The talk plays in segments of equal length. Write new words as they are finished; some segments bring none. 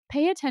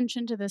pay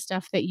attention to the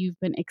stuff that you've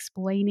been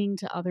explaining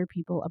to other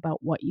people about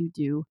what you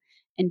do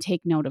and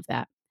take note of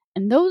that.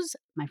 And those,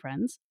 my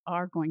friends,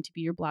 are going to be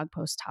your blog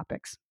post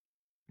topics.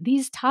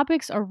 These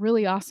topics are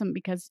really awesome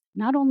because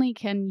not only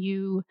can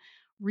you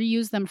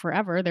reuse them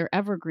forever, they're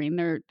evergreen,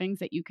 they're things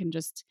that you can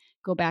just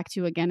go back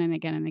to again and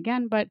again and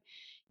again, but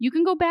you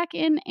can go back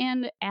in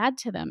and add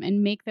to them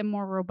and make them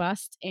more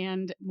robust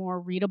and more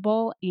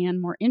readable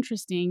and more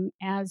interesting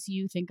as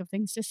you think of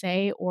things to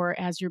say or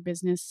as your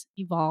business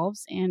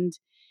evolves, and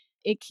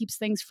it keeps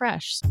things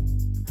fresh.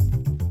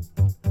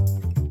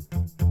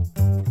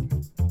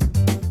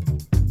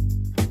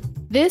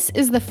 This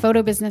is the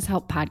Photo Business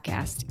Help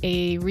Podcast,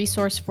 a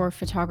resource for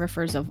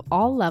photographers of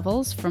all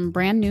levels, from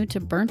brand new to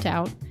burnt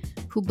out,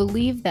 who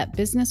believe that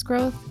business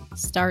growth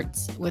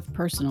starts with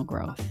personal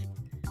growth.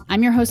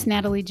 I'm your host,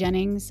 Natalie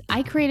Jennings.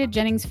 I created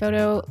Jennings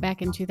Photo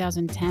back in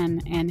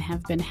 2010 and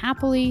have been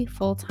happily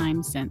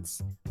full-time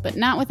since, but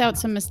not without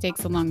some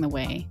mistakes along the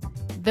way.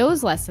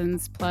 Those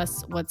lessons,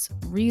 plus what's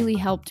really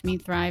helped me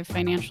thrive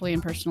financially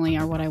and personally,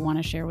 are what I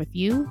want to share with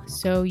you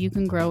so you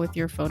can grow with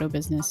your photo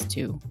business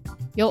too.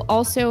 You'll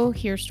also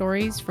hear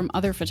stories from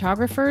other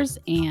photographers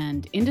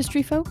and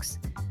industry folks,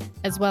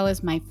 as well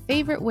as my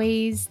favorite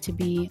ways to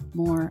be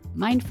more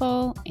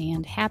mindful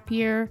and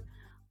happier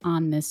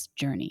on this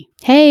journey.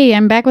 Hey,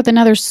 I'm back with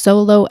another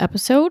solo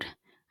episode.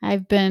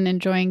 I've been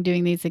enjoying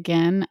doing these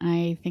again.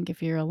 I think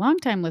if you're a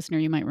longtime listener,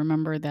 you might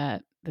remember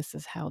that this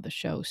is how the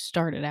show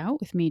started out,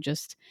 with me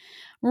just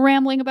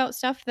rambling about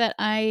stuff that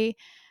I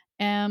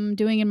am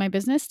doing in my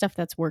business, stuff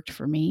that's worked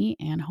for me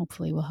and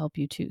hopefully will help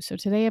you too. So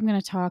today I'm going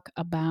to talk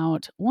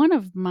about one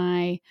of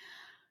my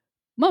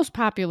most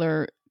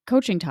popular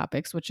coaching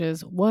topics, which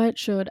is, what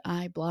should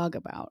I blog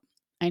about?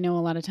 I know a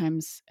lot of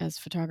times as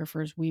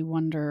photographers, we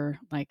wonder,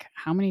 like,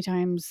 how many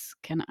times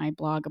can I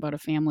blog about a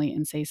family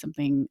and say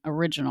something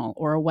original,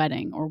 or a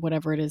wedding, or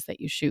whatever it is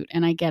that you shoot?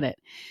 And I get it.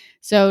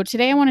 So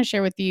today I want to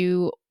share with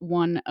you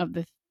one of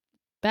the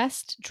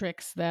best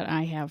tricks that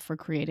I have for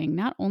creating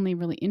not only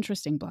really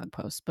interesting blog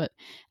posts, but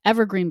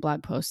evergreen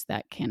blog posts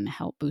that can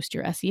help boost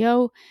your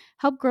SEO,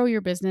 help grow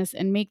your business,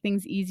 and make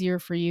things easier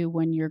for you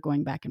when you're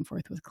going back and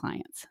forth with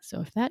clients.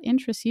 So if that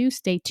interests you,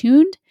 stay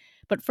tuned.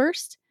 But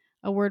first,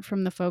 a word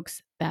from the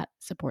folks that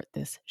support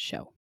this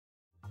show.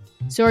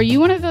 So are you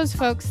one of those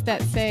folks that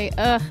say,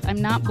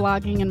 I'm not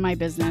blogging in my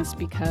business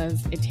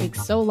because it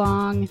takes so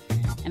long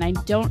and I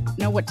don't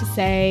know what to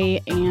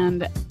say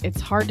and it's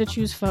hard to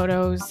choose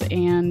photos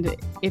and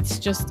it's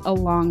just a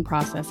long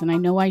process and I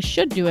know I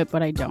should do it,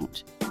 but I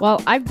don't?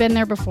 Well, I've been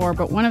there before,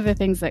 but one of the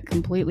things that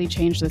completely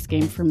changed this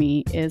game for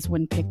me is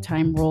when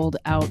PicTime rolled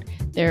out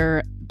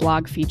their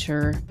blog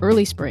feature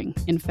early spring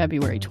in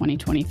February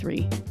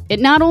 2023. It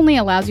not only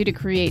allows you to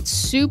create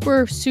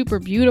super, super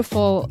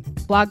beautiful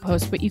blog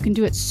posts, but you can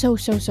do it so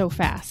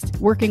fast,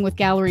 working with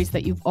galleries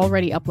that you've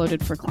already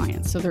uploaded for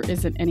clients. So there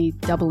isn't any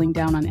doubling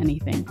down on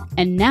anything.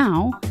 And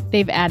now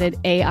they've added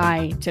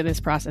AI to this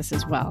process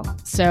as well.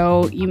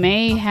 So you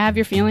may have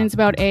your feelings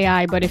about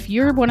AI, but if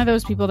you're one of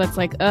those people that's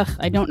like,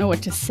 I don't know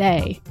what to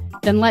say,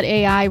 then let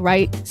AI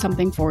write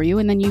something for you,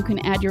 and then you can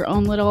add your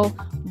own little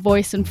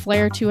voice and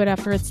flair to it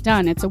after it's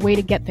done. It's a way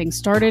to get things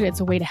started. It's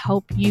a way to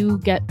help you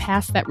get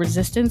past that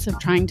resistance of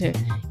trying to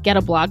get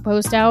a blog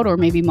post out, or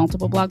maybe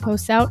multiple blog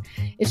posts out.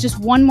 It's just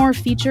one more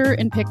feature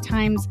in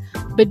PicTime's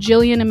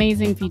bajillion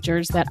amazing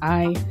features that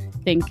I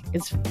think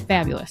is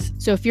fabulous.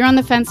 So if you're on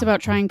the fence about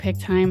trying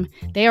PicTime,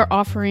 they are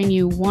offering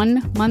you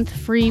 1 month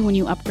free when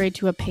you upgrade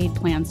to a paid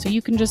plan. So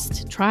you can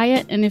just try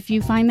it. And if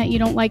you find that you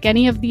don't like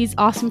any of these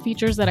awesome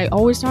features that I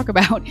always talk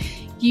about,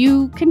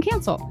 you can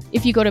cancel.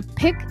 If you go to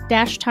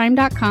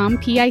pic-time.com,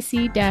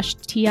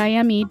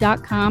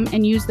 pic-time.com,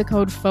 and use the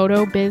code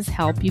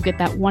PHOTOBIZHELP, you get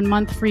that 1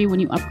 month free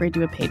when you upgrade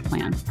to a paid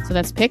plan. So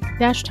that's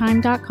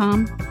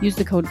pic-time.com, use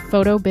the code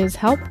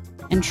PHOTOBIZHELP,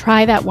 and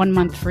try that 1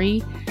 month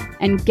free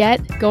and get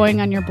going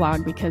on your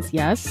blog, because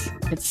yes,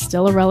 it's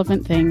still a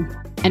relevant thing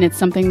and it's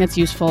something that's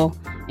useful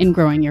in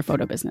growing your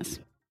photo business.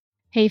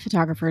 Hey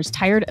photographers,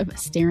 tired of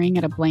staring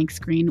at a blank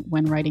screen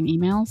when writing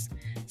emails?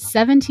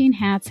 17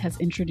 Hats has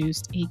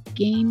introduced a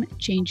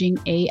game-changing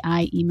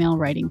AI email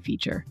writing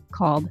feature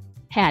called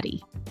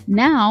Hattie.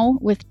 Now,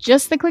 with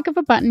just the click of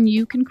a button,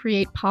 you can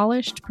create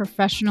polished,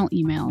 professional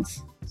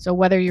emails. So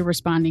whether you're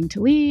responding to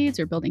leads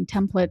or building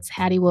templates,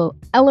 Hattie will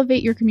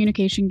elevate your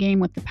communication game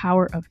with the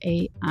power of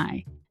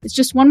AI. It's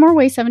just one more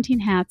way 17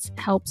 Hats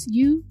helps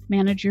you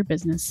manage your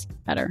business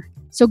better.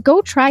 So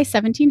go try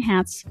 17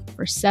 Hats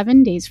for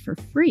 7 days for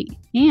free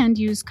and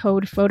use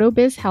code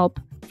PHOTOBIZHELP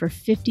for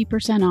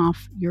 50%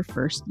 off your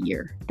first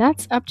year.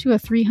 That's up to a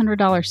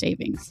 $300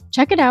 savings.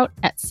 Check it out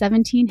at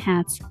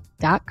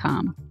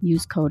 17hats.com.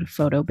 Use code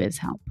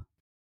PHOTOBIZHELP.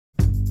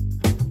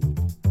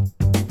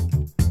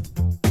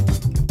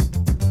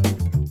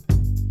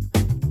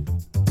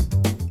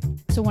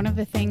 So one of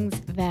the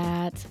things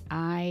that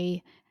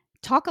I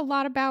talk a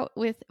lot about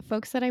with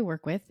folks that I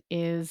work with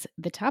is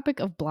the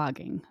topic of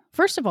blogging.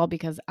 First of all,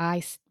 because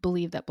I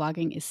believe that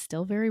blogging is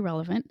still very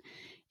relevant.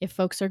 If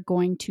folks are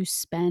going to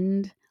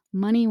spend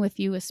money with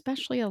you,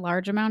 especially a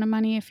large amount of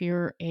money if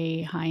you're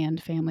a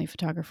high-end family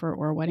photographer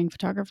or a wedding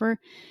photographer,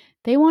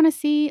 they want to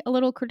see a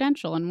little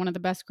credential. And one of the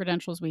best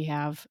credentials we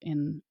have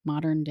in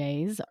modern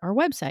days are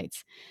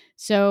websites.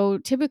 So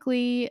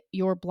typically,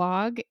 your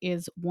blog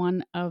is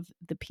one of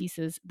the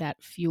pieces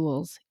that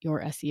fuels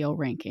your SEO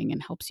ranking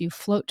and helps you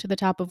float to the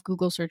top of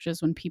Google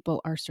searches when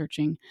people are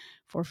searching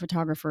for a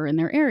photographer in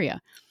their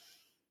area.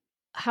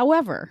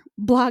 However,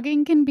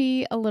 blogging can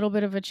be a little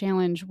bit of a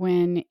challenge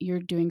when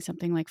you're doing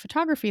something like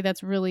photography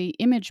that's really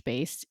image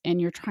based and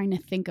you're trying to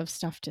think of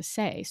stuff to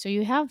say. So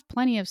you have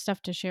plenty of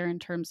stuff to share in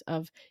terms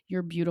of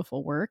your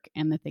beautiful work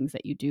and the things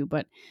that you do,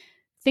 but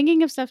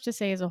thinking of stuff to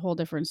say is a whole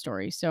different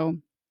story. So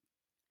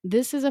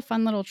this is a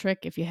fun little trick.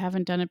 If you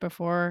haven't done it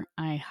before,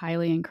 I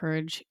highly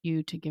encourage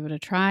you to give it a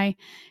try.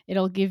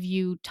 It'll give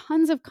you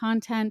tons of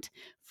content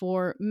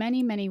for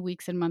many, many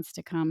weeks and months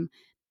to come.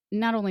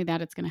 Not only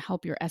that, it's going to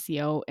help your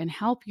SEO and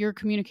help your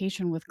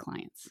communication with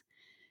clients.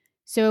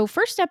 So,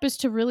 first step is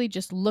to really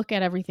just look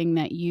at everything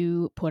that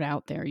you put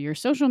out there, your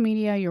social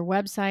media, your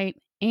website,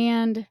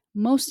 and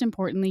most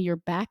importantly, your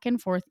back and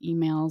forth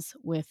emails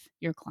with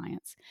your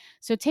clients.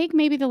 So, take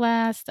maybe the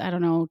last,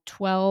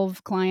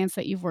 12 clients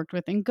that you've worked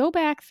with and go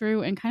back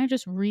through and kind of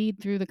just read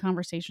through the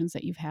conversations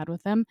that you've had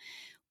with them.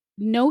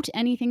 Note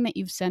anything that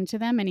you've sent to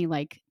them, any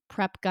like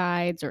prep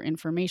guides or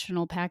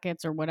informational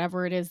packets or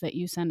whatever it is that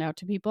you send out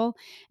to people.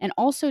 And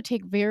also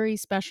take very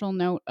special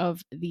note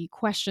of the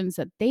questions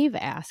that they've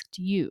asked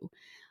you.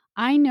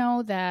 I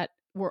know that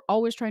we're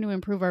always trying to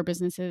improve our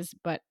businesses,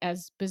 but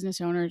as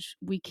business owners,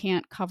 we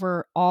can't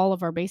cover all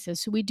of our bases.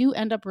 So we do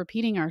end up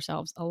repeating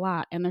ourselves a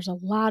lot. And there's a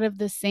lot of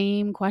the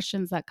same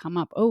questions that come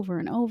up over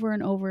and over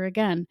and over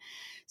again.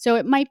 So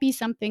it might be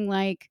something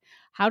like,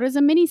 how does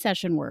a mini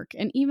session work?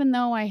 And even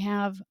though I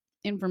have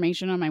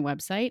information on my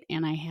website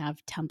and I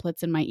have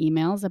templates in my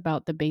emails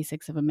about the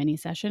basics of a mini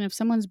session, if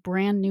someone's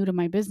brand new to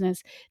my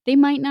business, they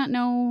might not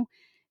know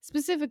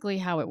specifically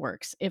how it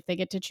works, if they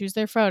get to choose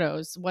their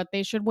photos, what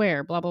they should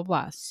wear, blah, blah,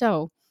 blah.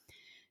 So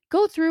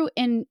go through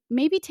and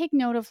maybe take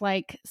note of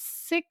like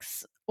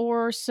 6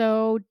 or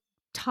so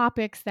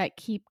topics that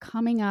keep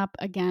coming up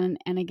again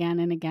and again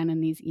and again in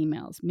these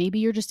emails. Maybe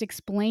you're just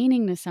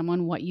explaining to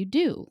someone what you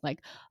do.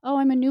 Like, oh,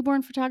 I'm a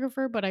newborn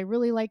photographer, but I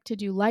really like to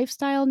do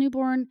lifestyle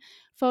newborn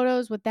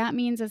photos. What that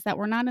means is that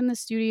we're not in the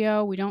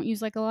studio. We don't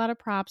use like a lot of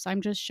props.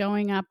 I'm just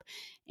showing up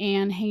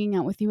and hanging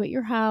out with you at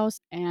your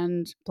house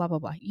and blah, blah,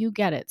 blah. You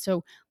get it.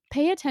 So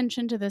pay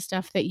attention to the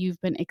stuff that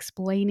you've been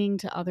explaining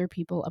to other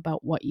people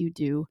about what you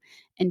do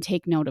and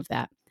take note of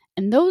that.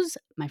 And those,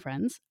 my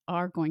friends,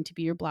 are going to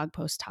be your blog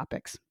post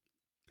topics.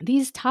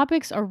 These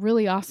topics are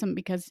really awesome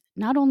because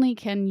not only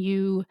can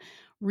you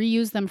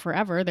reuse them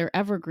forever, they're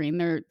evergreen,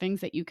 they're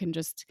things that you can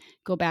just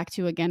go back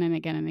to again and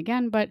again and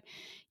again, but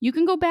you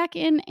can go back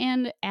in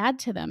and add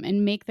to them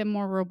and make them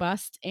more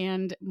robust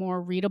and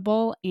more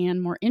readable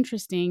and more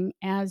interesting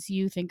as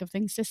you think of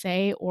things to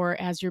say or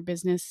as your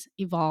business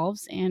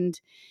evolves and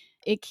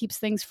it keeps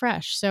things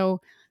fresh. So,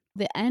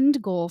 the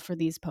end goal for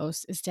these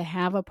posts is to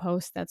have a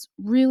post that's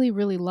really,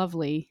 really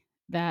lovely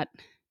that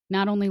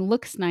not only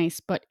looks nice,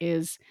 but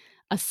is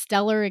a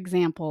stellar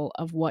example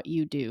of what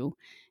you do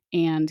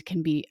and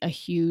can be a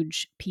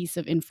huge piece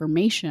of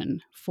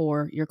information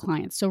for your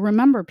clients. So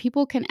remember,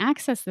 people can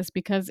access this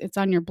because it's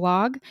on your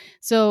blog.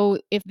 So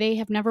if they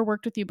have never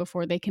worked with you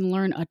before, they can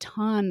learn a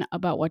ton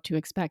about what to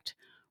expect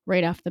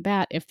right off the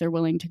bat if they're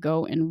willing to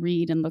go and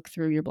read and look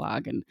through your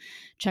blog and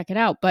check it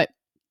out. But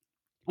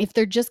if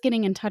they're just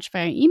getting in touch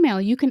via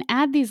email, you can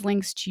add these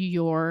links to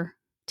your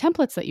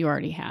templates that you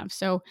already have.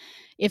 So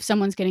if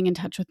someone's getting in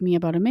touch with me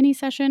about a mini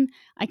session,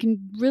 I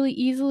can really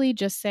easily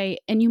just say,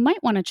 and you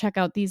might want to check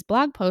out these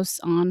blog posts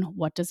on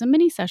what does a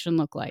mini session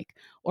look like,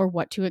 or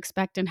what to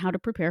expect and how to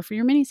prepare for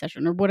your mini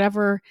session, or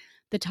whatever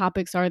the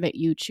topics are that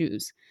you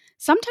choose.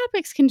 Some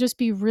topics can just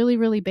be really,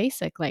 really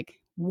basic, like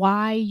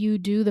why you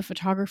do the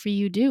photography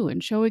you do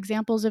and show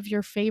examples of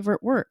your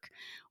favorite work,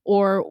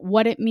 or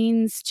what it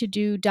means to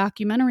do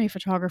documentary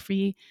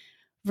photography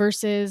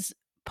versus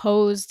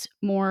posed,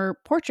 more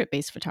portrait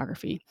based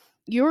photography.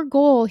 Your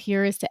goal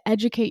here is to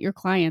educate your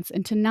clients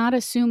and to not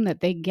assume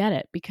that they get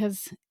it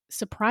because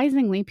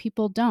surprisingly,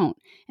 people don't.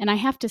 And I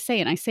have to say,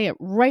 and I say it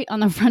right on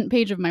the front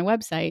page of my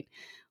website,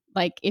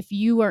 like if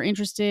you are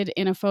interested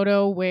in a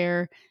photo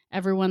where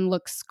everyone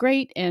looks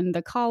great and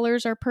the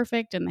collars are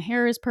perfect and the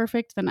hair is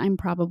perfect, then I'm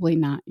probably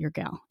not your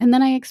gal. And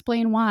then I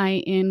explain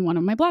why in one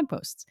of my blog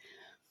posts.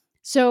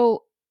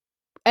 So,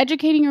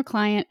 educating your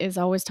client is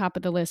always top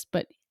of the list,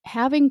 but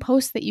having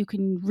posts that you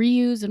can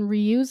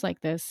reuse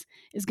like this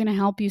is going to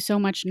help you so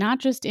much, not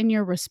just in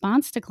your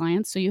response to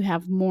clients, so you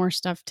have more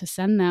stuff to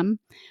send them,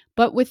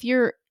 but with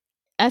your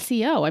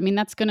SEO. I mean,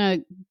 that's going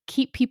to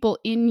keep people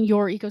in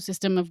your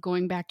ecosystem of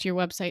going back to your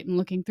website and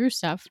looking through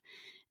stuff.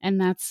 And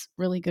that's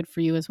really good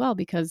for you as well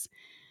because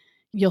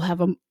you'll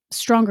have a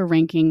stronger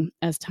ranking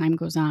as time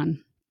goes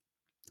on.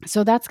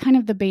 So that's kind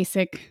of the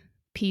basic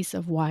piece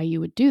of why you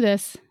would do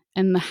this.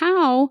 And the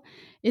how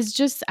is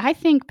just, I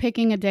think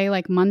picking a day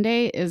like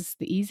Monday is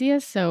the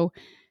easiest. So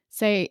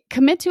say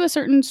commit to a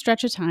certain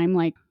stretch of time,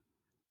 like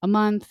a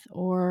month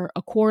or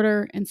a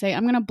quarter and say,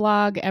 I'm going to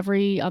blog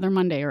every other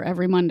Monday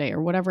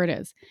or whatever it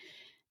is.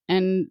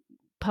 And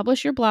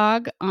publish your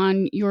blog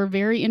on your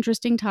very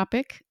interesting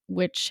topic,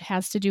 which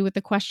has to do with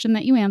the question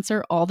that you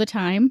answer all the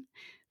time,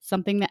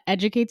 something that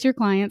educates your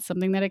clients,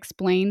 something that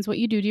explains what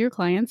you do to your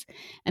clients.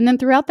 And then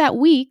throughout that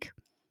week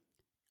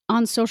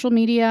on social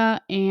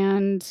media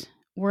and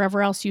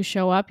wherever else you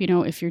show up,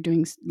 if you're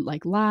doing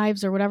like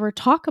lives or whatever,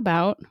 talk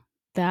about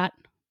that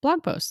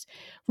blog post.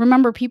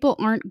 Remember, people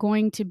aren't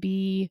going to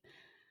be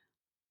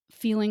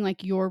feeling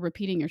like you're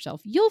repeating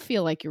yourself. You'll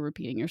feel like you're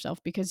repeating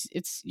yourself because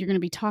you're going to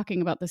be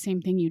talking about the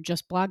same thing you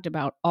just blogged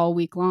about all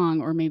week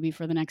long, or maybe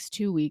for the next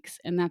 2 weeks,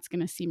 and that's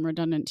going to seem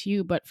redundant to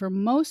you. But for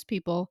most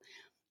people,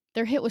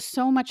 they're hit with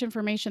so much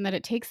information that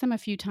it takes them a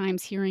few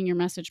times hearing your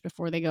message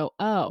before they go,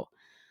 oh,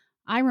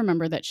 I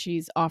remember that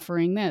she's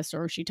offering this,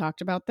 or she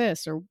talked about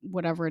this, or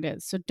whatever it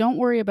is. So don't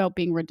worry about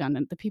being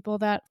redundant. The people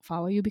that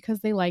follow you because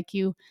they like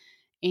you,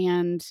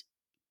 and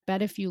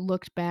bet if you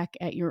looked back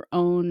at your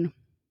own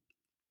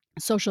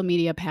social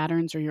media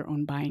patterns or your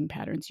own buying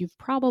patterns, you've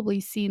probably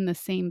seen the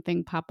same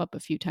thing pop up a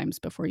few times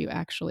before you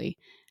actually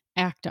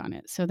act on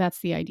it. So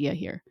that's the idea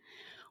here.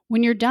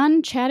 When you're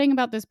done chatting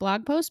about this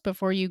blog post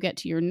before you get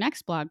to your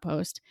next blog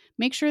post,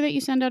 make sure that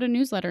you send out a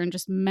newsletter and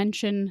just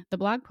mention the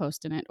blog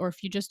post in it. Or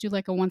if you just do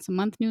like a once a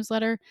month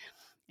newsletter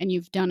and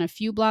you've done a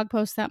few blog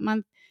posts that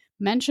month,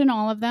 mention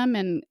all of them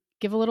and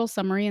give a little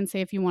summary and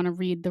say, if you want to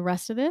read the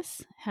rest of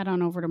this, head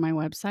on over to my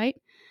website.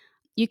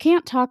 You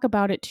can't talk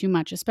about it too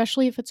much,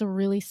 especially if it's a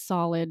really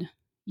solid,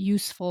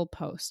 useful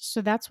post.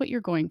 So that's what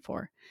you're going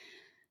for.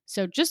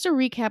 So just to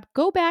recap,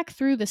 go back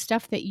through the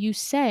stuff that you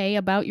say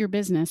about your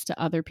business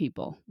to other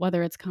people,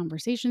 whether it's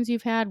conversations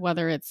you've had,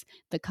 whether it's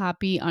the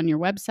copy on your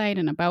website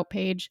and about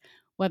page,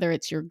 whether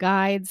it's your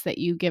guides that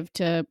you give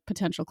to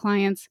potential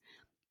clients.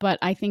 But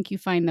I think you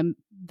find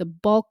the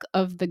bulk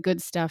of the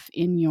good stuff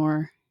in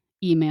your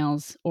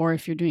emails, or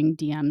if you're doing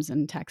DMs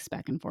and texts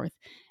back and forth.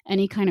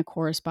 Any kind of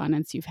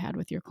correspondence you've had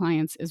with your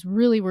clients is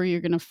really where you're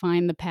going to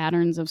find the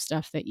patterns of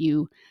stuff that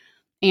you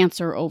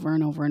answer over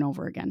and over and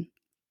over again.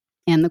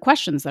 And the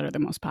questions that are the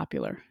most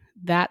popular.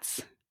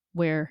 That's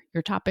where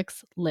your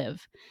topics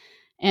live.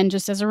 And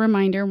just as a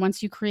reminder,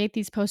 once you create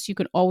these posts, you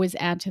can always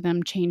add to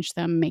them, change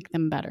them, make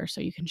them better.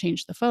 So you can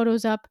change the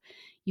photos up,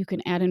 you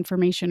can add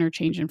information or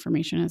change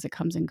information as it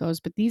comes and goes.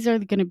 But these are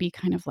going to be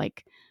kind of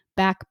like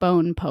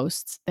backbone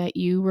posts that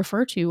you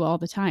refer to all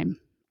the time.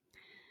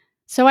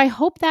 So I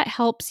hope that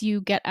helps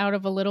you get out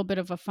of a little bit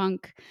of a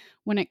funk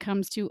when it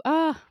comes to,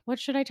 what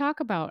should I talk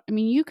about? I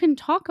mean, you can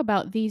talk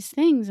about these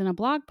things in a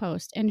blog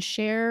post and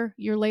share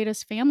your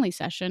latest family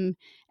session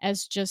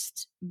as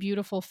just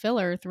beautiful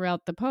filler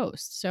throughout the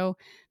post. So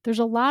there's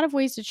a lot of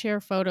ways to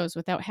share photos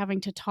without having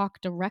to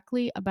talk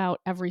directly about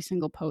every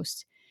single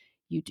post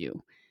you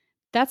do.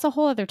 That's a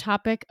whole other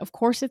topic. Of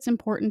course, it's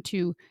important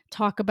to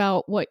talk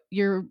about what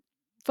your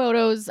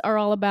photos are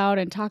all about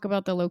and talk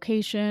about the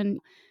location.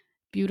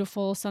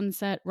 Beautiful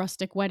sunset,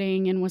 rustic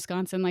wedding in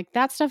Wisconsin. Like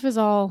that stuff is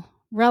all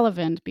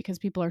relevant because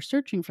people are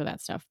searching for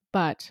that stuff.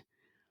 But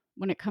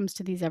when it comes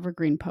to these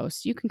evergreen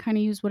posts, you can kind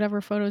of use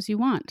whatever photos you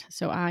want.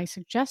 So I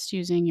suggest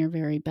using your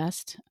very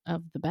best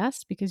of the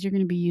best because you're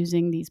going to be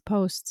using these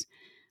posts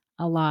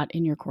a lot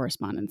in your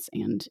correspondence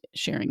and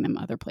sharing them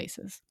other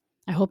places.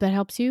 I hope that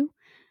helps you.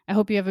 I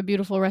hope you have a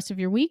beautiful rest of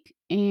your week.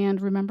 And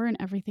remember, in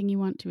everything you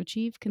want to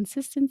achieve,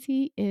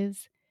 consistency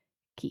is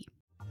key.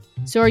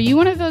 So are you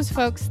one of those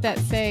folks that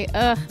say,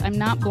 I'm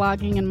not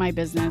blogging in my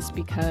business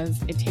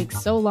because it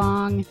takes so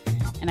long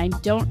and I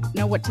don't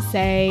know what to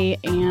say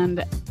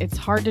and it's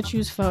hard to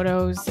choose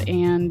photos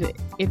and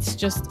it's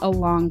just a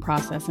long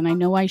process and I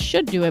know I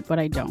should do it, but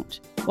I don't?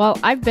 Well,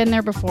 I've been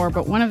there before,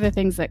 but one of the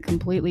things that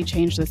completely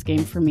changed this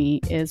game for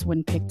me is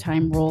when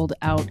Pic-Time rolled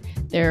out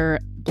their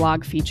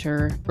blog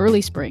feature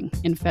early spring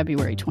in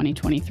February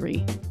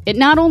 2023. It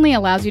not only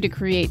allows you to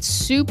create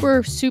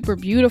super, super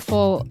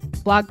beautiful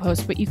blog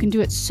posts, but you can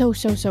do it so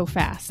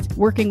fast,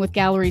 working with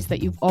galleries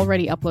that you've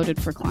already uploaded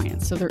for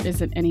clients. So there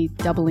isn't any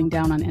doubling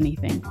down on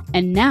anything.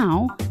 And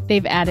now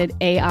they've added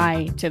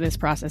AI to this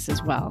process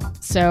as well.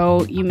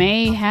 So you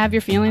may have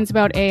your feelings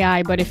about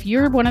AI, but if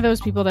you're one of those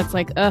people that's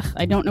like,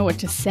 I don't know what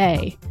to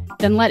say,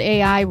 then let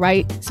AI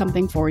write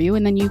something for you.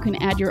 And then you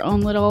can add your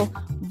own little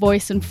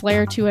voice and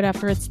flair to it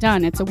after it's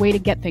done. It's a way to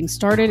get things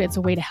started. It's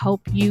a way to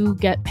help you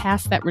get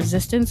past that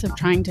resistance of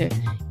trying to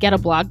get a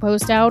blog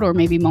post out or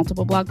maybe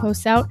multiple blog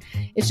posts out.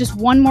 It's just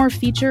one more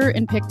feature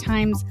in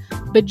Pic-Time's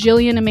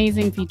bajillion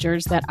amazing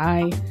features that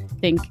I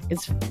think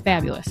is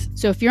fabulous.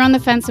 So if you're on the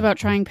fence about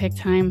trying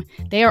Pic-Time,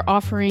 they are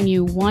offering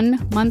you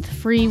 1 month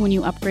free when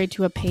you upgrade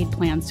to a paid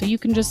plan. So you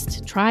can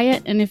just try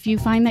it. And if you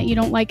find that you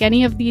don't like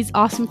any of these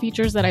awesome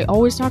features that I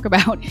always talk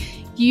about,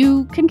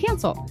 you can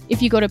cancel.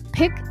 If you go to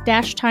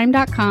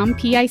pic-time.com,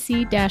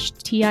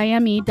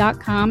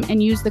 pic-time.com,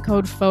 and use the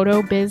code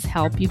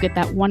PHOTOBIZHELP, you get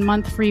that 1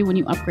 month free when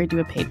you upgrade to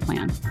a paid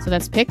plan. So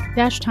that's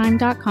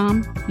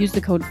pic-time.com, use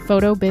the code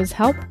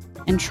PHOTOBIZHELP,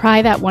 and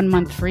try that 1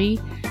 month free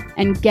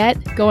and get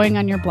going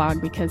on your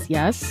blog because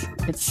yes,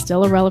 it's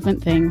still a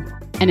relevant thing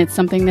and it's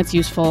something that's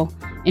useful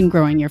in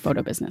growing your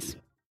photo business.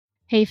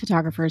 Hey,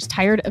 photographers,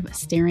 tired of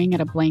staring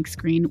at a blank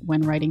screen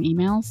when writing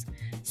emails?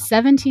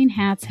 17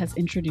 Hats has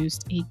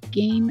introduced a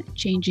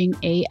game-changing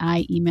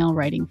AI email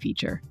writing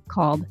feature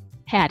called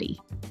Hattie.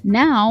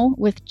 Now,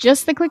 with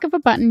just the click of a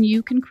button,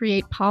 you can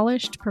create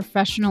polished,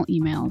 professional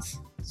emails.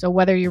 So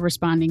whether you're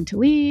responding to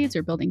leads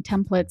or building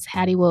templates,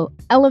 Hattie will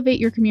elevate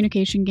your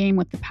communication game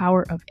with the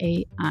power of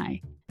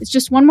AI. It's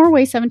just one more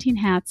way 17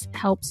 Hats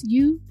helps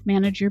you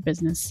manage your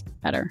business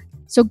better.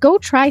 So go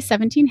try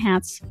 17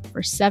 Hats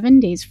for 7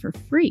 days for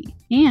free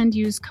and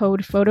use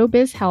code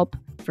PHOTOBIZHELP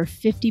for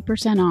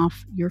 50%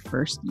 off your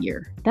first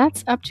year.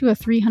 That's up to a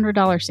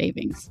 $300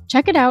 savings.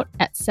 Check it out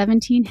at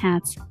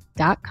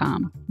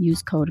 17hats.com.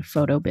 Use code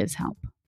PHOTOBIZHELP.